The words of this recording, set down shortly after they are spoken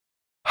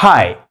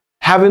Hi,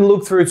 having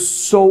looked through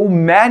so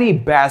many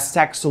best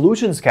tax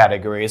solutions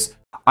categories,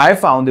 I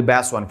found the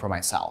best one for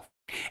myself.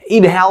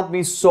 It helped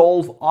me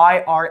solve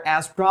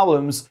IRS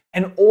problems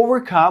and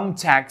overcome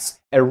tax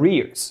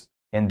arrears.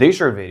 In this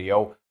short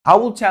video, I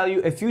will tell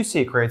you a few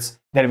secrets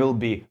that will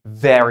be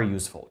very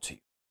useful to you.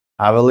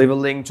 I will leave a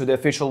link to the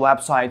official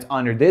website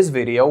under this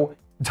video.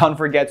 Don't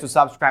forget to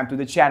subscribe to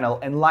the channel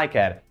and like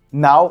it.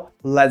 Now,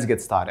 let's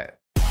get started.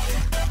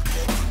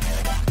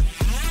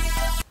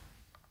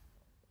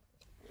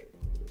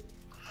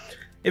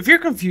 If you're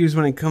confused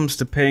when it comes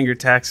to paying your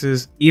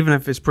taxes, even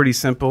if it's pretty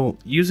simple,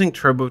 using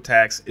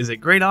TurboTax is a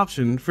great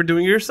option for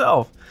doing it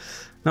yourself.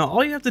 Now,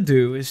 all you have to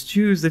do is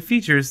choose the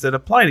features that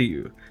apply to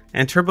you,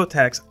 and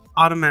TurboTax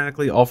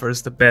automatically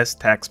offers the best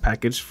tax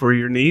package for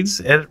your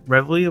needs at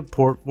readily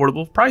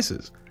affordable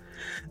prices.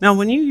 Now,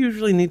 when you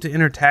usually need to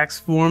enter tax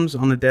forms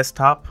on the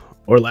desktop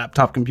or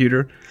laptop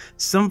computer,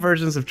 some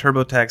versions of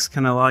TurboTax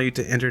can allow you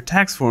to enter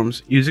tax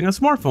forms using a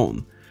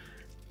smartphone.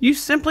 You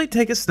simply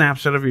take a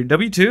snapshot of your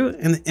W-2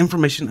 and the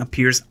information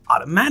appears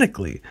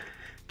automatically.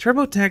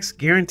 TurboTax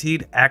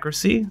guaranteed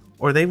accuracy,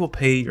 or they will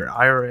pay your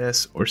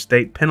IRS or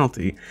state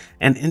penalty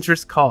and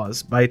interest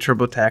caused by a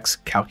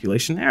TurboTax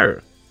calculation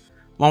error.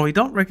 While we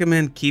don't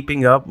recommend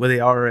keeping up with the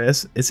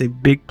IRS, it's a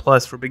big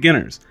plus for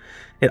beginners.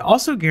 It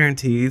also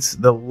guarantees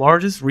the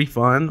largest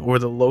refund or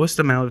the lowest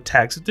amount of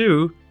tax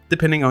due,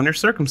 depending on your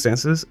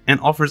circumstances, and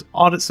offers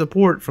audit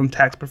support from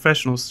tax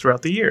professionals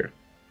throughout the year.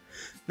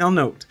 Now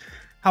note,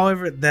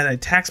 however, that a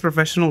tax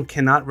professional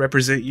cannot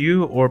represent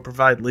you or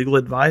provide legal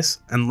advice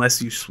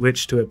unless you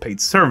switch to a paid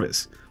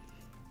service.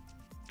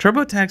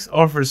 TurboTax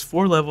offers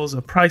 4 levels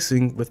of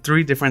pricing with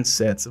 3 different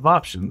sets of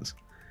options.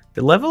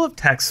 The level of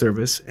tax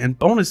service and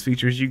bonus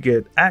features you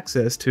get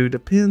access to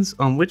depends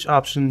on which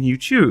option you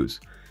choose.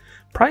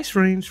 Price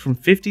range from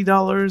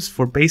 $50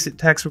 for basic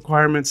tax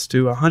requirements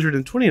to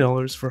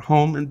 $120 for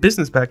home and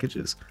business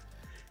packages.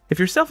 If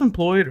you're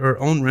self-employed or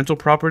own rental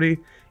property,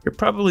 you'll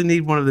probably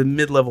need one of the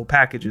mid-level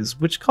packages,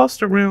 which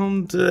cost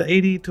around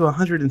 $80 to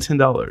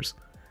 $110.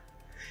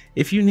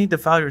 If you need to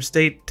file your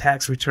state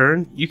tax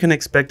return, you can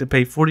expect to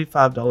pay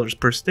 $45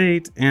 per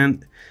state,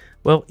 and,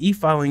 well,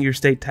 e-filing your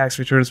state tax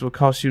returns will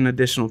cost you an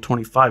additional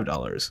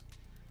 $25.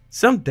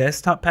 Some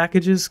desktop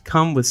packages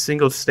come with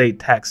single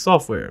state tax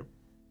software,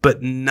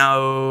 but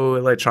no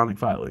electronic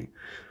filing.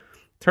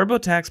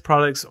 TurboTax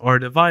products are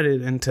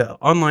divided into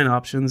online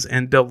options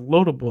and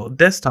downloadable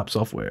desktop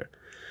software,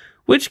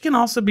 which can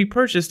also be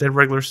purchased at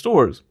regular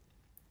stores.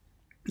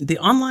 The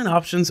online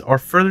options are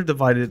further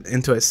divided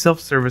into a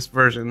self-service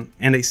version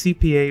and a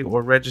CPA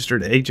or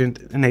registered agent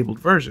enabled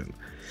version.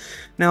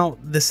 Now,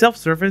 the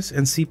self-service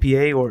and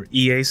CPA or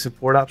EA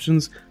support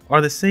options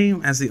are the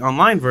same as the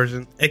online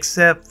version,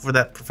 except for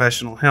that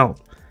professional help.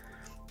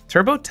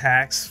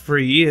 TurboTax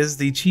Free is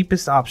the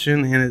cheapest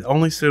option and is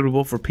only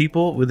suitable for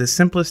people with the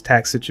simplest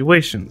tax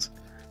situations.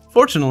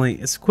 Fortunately,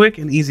 it's quick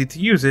and easy to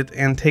use it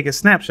and take a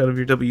snapshot of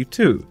your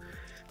W-2,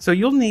 so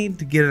you'll need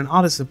to get an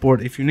audit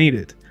support if you need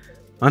it.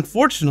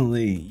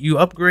 Unfortunately, you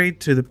upgrade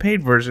to the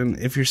paid version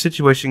if your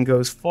situation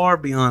goes far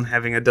beyond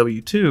having a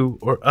W-2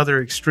 or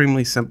other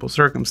extremely simple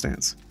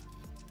circumstance.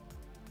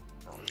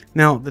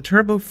 Now, the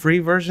Turbo Free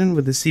version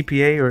with the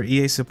CPA or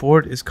EA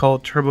support is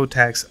called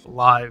TurboTax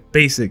Live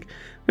Basic,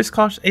 which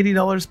costs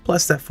 $80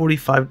 plus that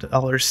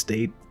 $45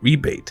 state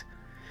rebate.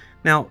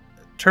 Now,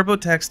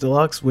 TurboTax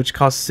Deluxe, which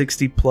costs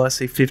 $60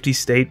 plus a $50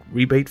 state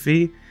rebate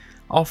fee,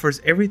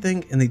 offers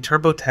everything in the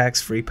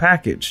TurboTax Free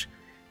package.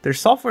 Their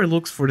software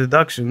looks for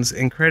deductions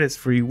and credits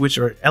for you which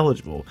are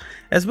eligible,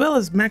 as well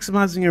as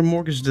maximizing your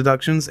mortgage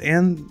deductions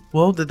and,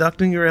 well,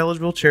 deducting your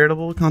eligible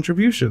charitable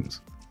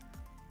contributions.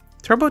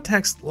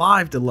 TurboTax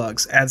Live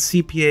Deluxe adds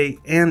CPA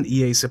and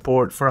EA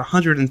support for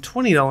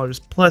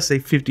 $120 plus a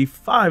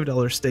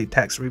 $55 state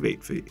tax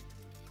rebate fee.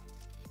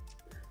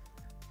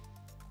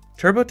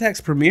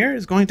 TurboTax Premier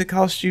is going to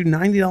cost you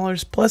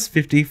 $90 plus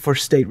 $50 for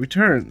state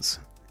returns,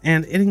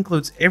 and it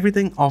includes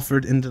everything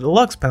offered in the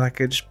Deluxe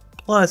package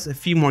plus a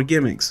few more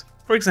gimmicks.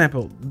 For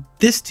example,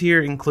 this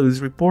tier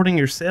includes reporting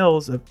your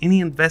sales of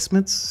any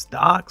investments,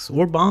 stocks,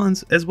 or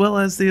bonds, as well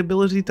as the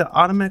ability to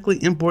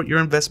automatically import your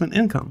investment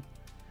income.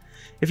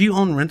 If you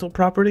own rental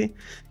property,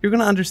 you're going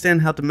to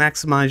understand how to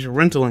maximize your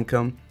rental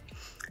income,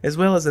 as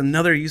well as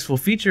another useful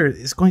feature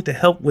is going to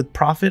help with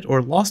profit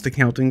or loss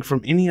accounting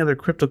from any other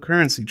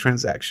cryptocurrency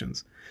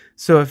transactions.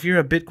 So if you're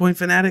a Bitcoin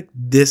fanatic,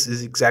 this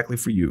is exactly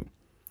for you.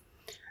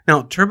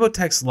 Now,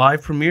 TurboTax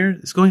Live Premier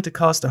is going to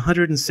cost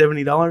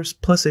 $170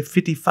 plus a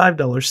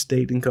 $55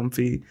 state income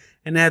fee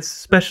and adds a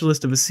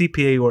specialist of a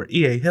CPA or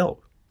EA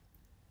help.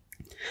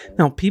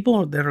 Now,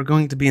 people that are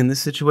going to be in these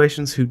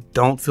situations who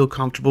don't feel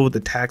comfortable with the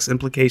tax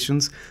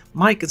implications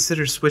might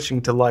consider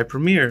switching to Live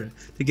Premier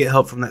to get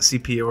help from that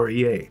CPA or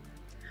EA.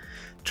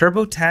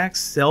 TurboTax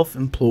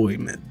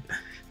Self-Employment.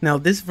 Now,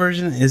 this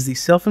version is the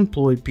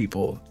self-employed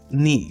people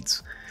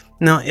needs.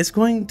 Now, it's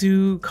going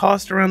to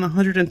cost around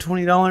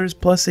 $120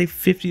 plus a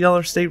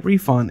 $50 state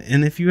refund,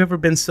 and if you've ever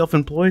been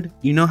self-employed,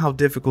 you know how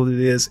difficult it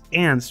is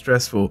and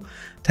stressful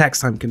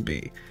tax time can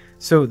be.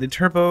 So the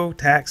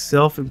TurboTax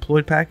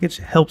Self-Employed package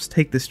helps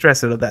take the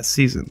stress out of that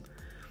season.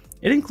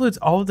 It includes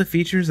all of the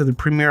features of the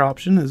Premier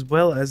option as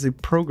well as the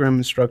program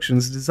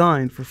instructions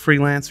designed for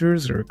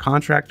freelancers or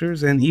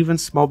contractors and even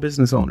small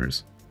business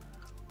owners.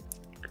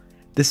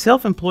 The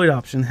Self-Employed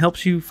option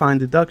helps you find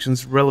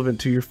deductions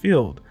relevant to your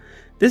field.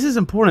 This is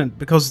important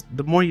because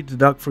the more you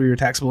deduct for your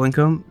taxable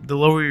income, the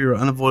lower your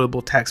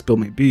unavoidable tax bill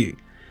may be.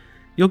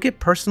 You'll get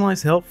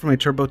personalized help from a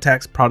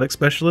TurboTax product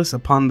specialist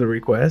upon the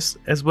request,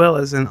 as well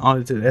as an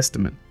audited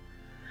estimate.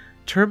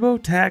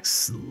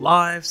 TurboTax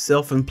Live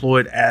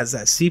Self-Employed adds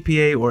that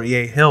CPA or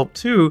EA help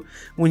too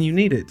when you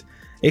need it.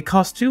 It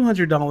costs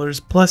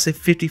 $200 plus a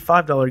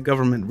 $55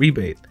 government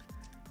rebate.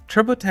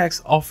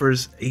 TurboTax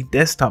offers a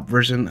desktop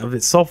version of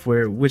its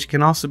software which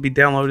can also be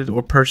downloaded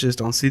or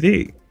purchased on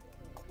CD.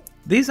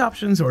 These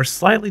options are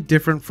slightly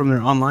different from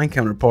their online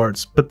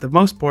counterparts, but for the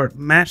most part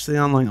match the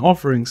online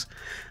offerings,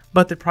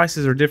 but the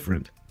prices are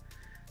different.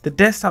 The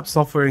desktop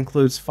software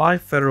includes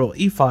 5 federal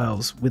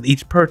e-files with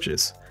each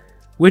purchase,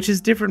 which is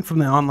different from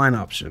the online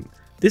option.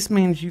 This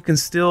means you can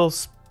still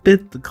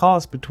split the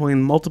cost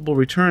between multiple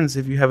returns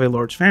if you have a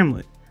large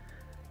family.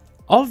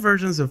 All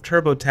versions of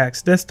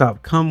TurboTax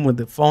Desktop come with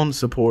the phone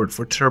support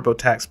for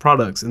TurboTax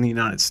products in the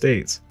United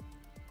States.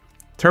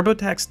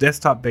 TurboTax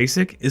Desktop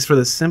Basic is for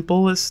the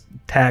simplest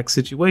tax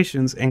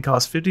situations and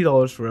costs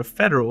 $50 for a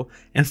federal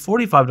and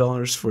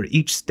 $45 for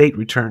each state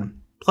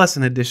return, plus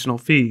an additional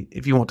fee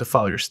if you want to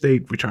file your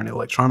state return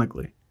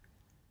electronically.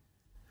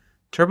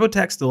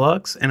 TurboTax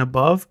Deluxe and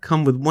above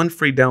come with one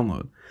free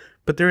download,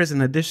 but there is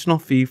an additional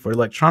fee for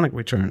electronic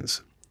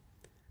returns.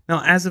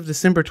 Now, as of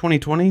December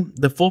 2020,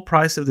 the full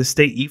price of the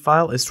state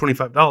e-file is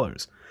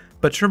 $25,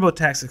 but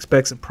TurboTax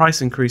expects a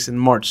price increase in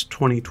March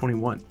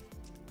 2021.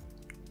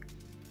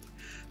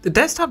 The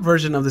desktop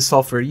version of the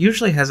software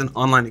usually has an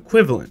online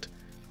equivalent.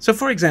 So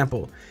for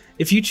example,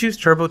 if you choose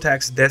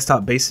TurboTax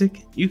Desktop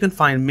Basic, you can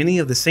find many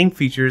of the same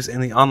features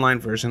in the online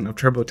version of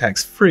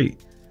TurboTax Free.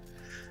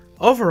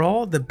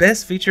 Overall, the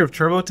best feature of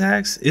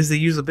TurboTax is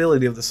the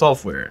usability of the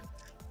software.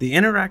 The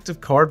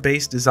interactive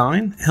card-based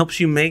design helps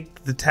you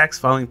make the tax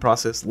filing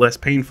process less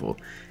painful,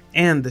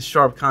 and the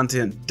sharp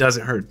content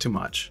doesn't hurt too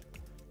much.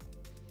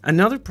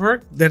 Another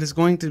perk that is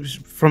going to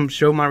from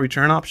Show My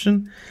Return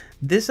option,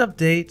 this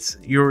updates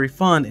your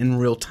refund in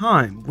real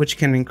time, which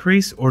can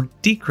increase or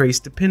decrease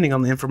depending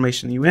on the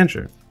information you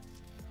enter.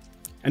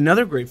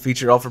 Another great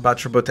feature offered by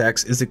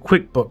TurboTax is the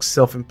QuickBooks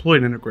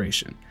Self-Employed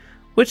integration,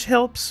 which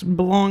helps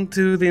belong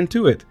to the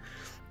Intuit.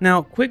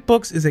 Now,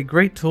 QuickBooks is a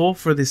great tool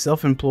for the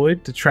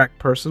self-employed to track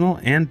personal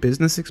and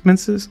business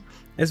expenses,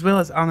 as well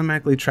as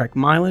automatically track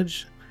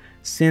mileage,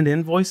 send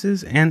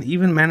invoices, and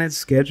even manage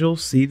Schedule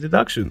C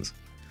deductions.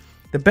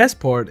 The best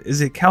part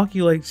is it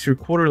calculates your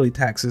quarterly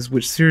taxes,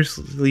 which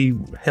seriously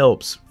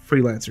helps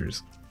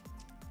freelancers.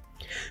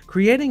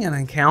 Creating an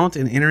account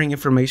and entering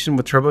information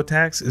with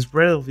TurboTax is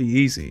relatively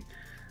easy,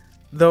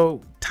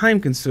 though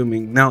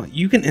time-consuming. Now,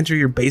 you can enter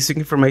your basic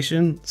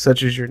information,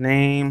 such as your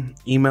name,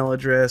 email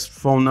address,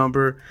 phone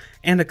number,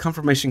 and a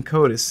confirmation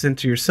code is sent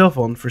to your cell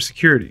phone for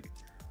security.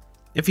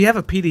 If you have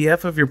a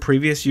PDF of your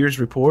previous year's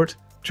report,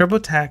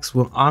 TurboTax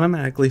will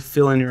automatically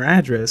fill in your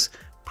address,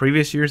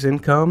 previous year's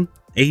income,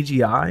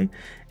 AGI,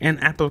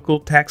 and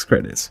applicable tax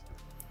credits.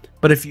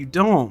 But if you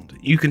don't,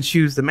 you can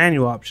choose the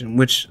manual option,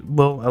 which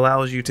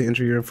allows you to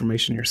enter your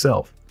information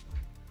yourself.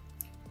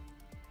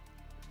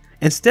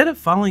 Instead of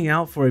filing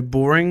out for a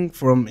boring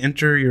form,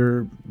 enter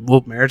your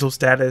marital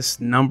status,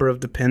 number of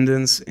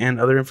dependents, and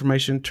other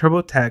information,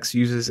 TurboTax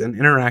uses an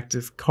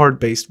interactive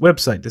card-based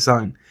website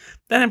design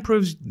that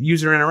improves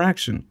user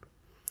interaction.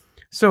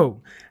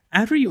 So,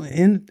 after you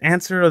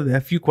answer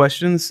a few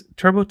questions,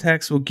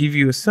 TurboTax will give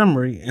you a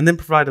summary and then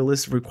provide a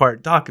list of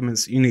required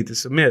documents you need to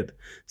submit,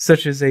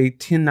 such as a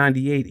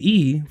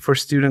 1098-E for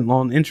student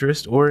loan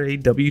interest or a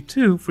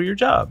W-2 for your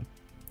job.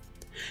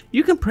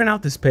 You can print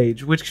out this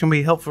page, which can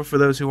be helpful for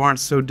those who aren't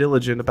so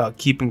diligent about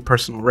keeping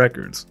personal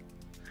records.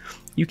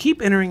 You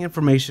keep entering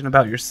information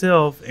about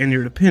yourself and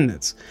your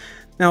dependents.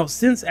 Now,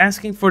 since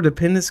asking for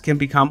dependents can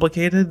be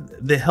complicated,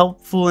 the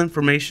helpful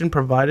information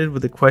provided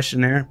with the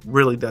questionnaire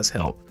really does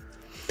help.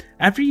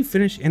 After you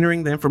finish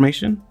entering the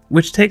information,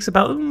 which takes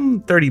about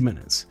 30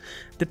 minutes,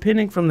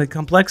 depending from the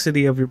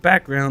complexity of your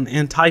background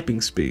and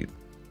typing speed,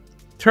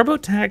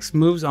 TurboTax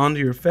moves on to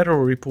your federal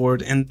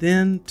report and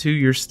then to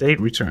your state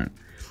return.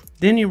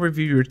 Then you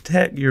review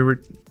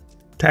your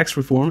tax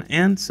reform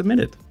and submit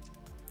it.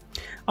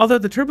 Although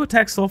the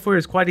TurboTax software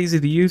is quite easy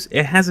to use,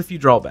 it has a few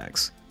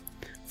drawbacks.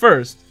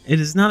 First,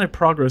 it is not a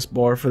progress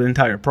bar for the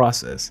entire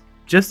process,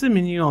 just a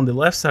menu on the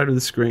left side of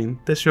the screen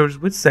that shows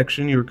which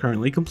section you are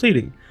currently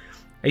completing.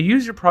 A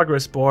user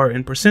progress bar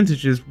in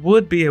percentages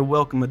would be a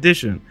welcome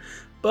addition,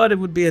 but it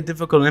would be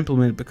difficult to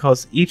implement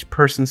because each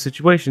person's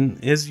situation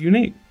is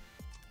unique.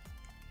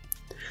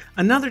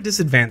 Another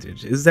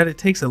disadvantage is that it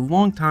takes a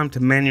long time to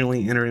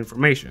manually enter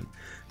information,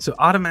 so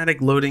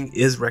automatic loading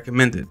is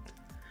recommended.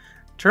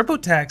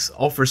 TurboTax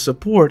offers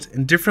support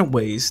in different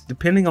ways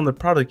depending on the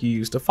product you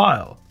use to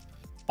file.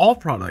 All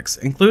products,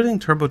 including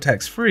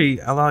TurboTax Free,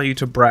 allow you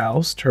to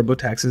browse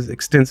TurboTax's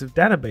extensive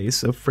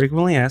database of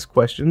frequently asked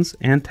questions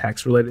and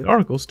tax-related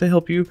articles to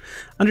help you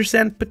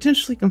understand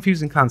potentially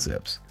confusing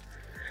concepts.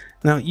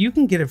 Now, you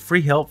can get a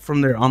free help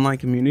from their online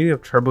community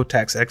of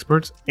TurboTax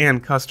experts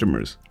and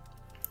customers.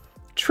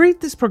 Treat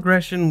this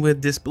progression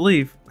with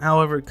disbelief.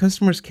 However,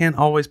 customers can't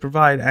always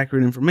provide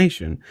accurate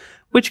information,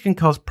 which can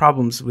cause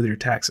problems with your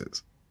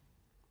taxes.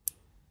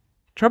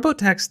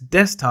 TurboTax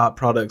Desktop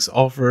Products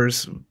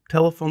offers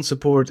telephone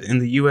support in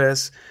the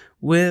US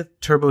with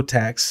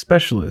TurboTax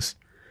specialists.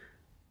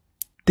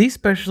 These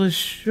specialists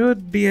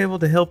should be able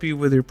to help you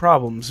with your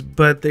problems,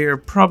 but they are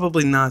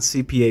probably not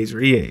CPAs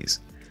or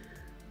EAs.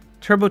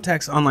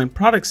 TurboTax Online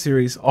Product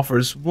Series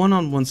offers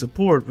one-on-one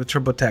support with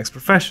TurboTax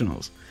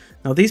professionals.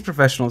 Now, these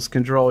professionals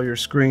can draw your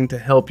screen to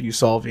help you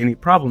solve any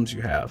problems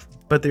you have,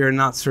 but they are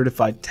not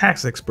certified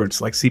tax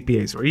experts like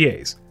CPAs or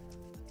EAs.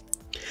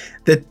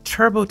 The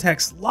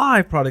TurboTax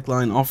Live product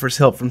line offers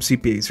help from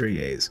CPAs or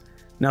EAs.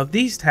 Now,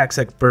 these tax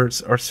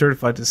experts are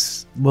certified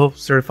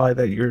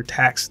that your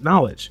tax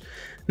knowledge.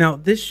 Now,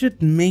 this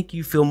should make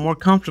you feel more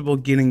comfortable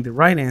getting the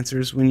right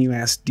answers when you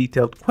ask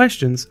detailed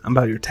questions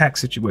about your tax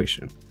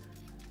situation.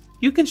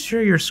 You can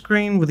share your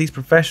screen with these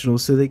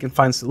professionals so they can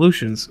find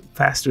solutions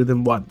faster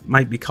than what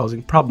might be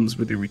causing problems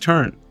with your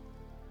return.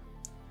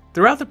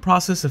 Throughout the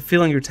process of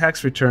filling your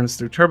tax returns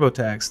through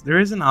TurboTax, there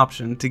is an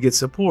option to get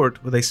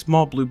support with a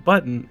small blue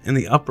button in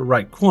the upper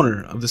right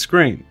corner of the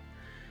screen.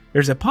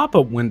 There's a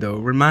pop-up window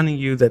reminding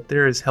you that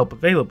there is help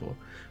available,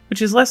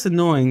 which is less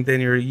annoying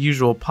than your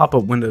usual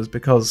pop-up windows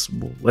because,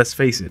 well, let's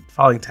face it,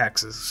 filing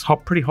taxes is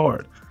pretty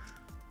hard.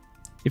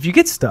 If you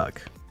get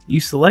stuck, you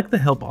select the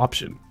help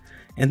option,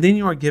 and then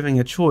you are given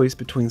a choice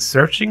between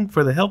searching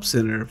for the help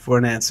center for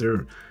an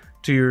answer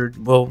to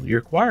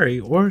your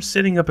query or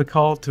setting up a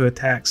call to a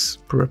tax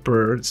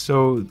preparer.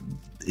 So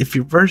if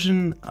your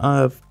version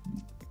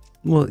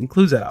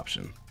includes that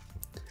option.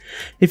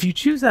 If you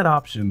choose that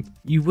option,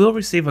 you will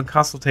receive a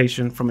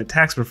consultation from a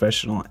tax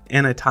professional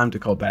and a time to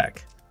call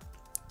back.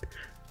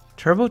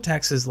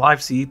 TurboTax's live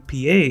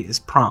CPA is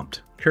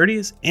prompt,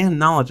 courteous, and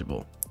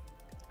knowledgeable.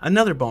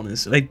 Another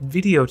bonus, a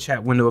video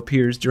chat window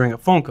appears during a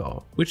phone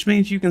call, which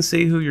means you can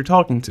see who you're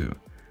talking to.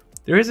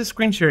 There is a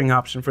screen sharing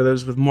option for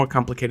those with more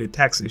complicated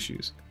tax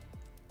issues.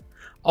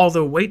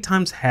 Although wait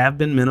times have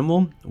been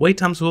minimal, wait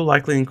times will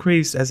likely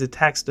increase as the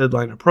tax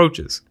deadline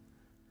approaches.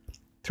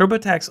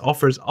 TurboTax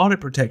offers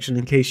audit protection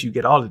in case you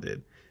get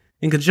audited.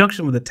 In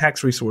conjunction with the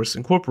Tax Resource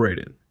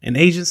Incorporated, an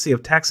agency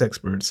of tax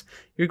experts,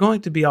 you're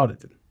going to be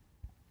audited.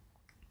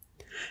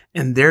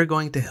 And they're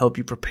going to help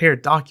you prepare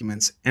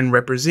documents and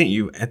represent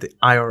you at the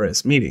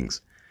IRS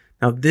meetings.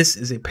 Now, this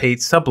is a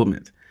paid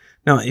supplement.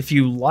 Now, if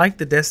you like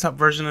the desktop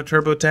version of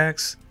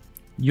TurboTax,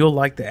 you'll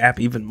like the app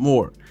even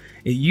more.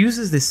 It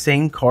uses the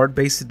same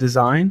card-based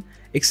design,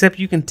 except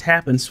you can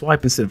tap and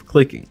swipe instead of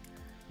clicking.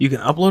 You can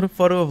upload a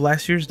photo of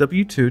last year's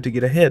W-2 to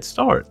get a head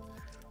start.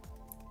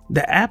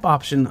 The app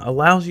option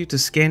allows you to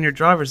scan your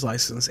driver's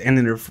license and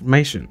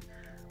information,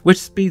 which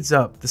speeds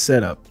up the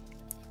setup.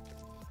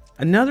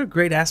 Another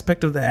great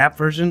aspect of the app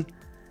version,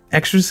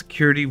 extra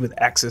security with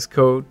access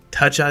code,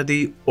 Touch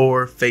ID,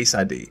 or Face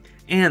ID,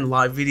 and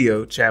live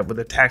video chat with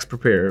a tax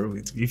preparer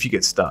if you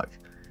get stuck.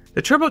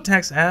 The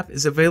TurboTax app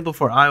is available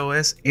for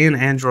iOS and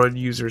Android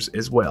users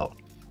as well.